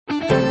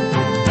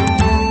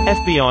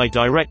FBI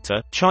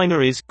Director, China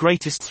is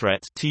greatest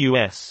threat to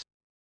U.S.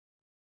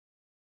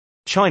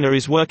 China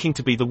is working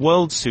to be the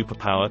world's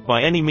superpower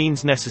by any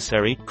means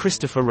necessary,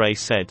 Christopher Wray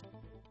said.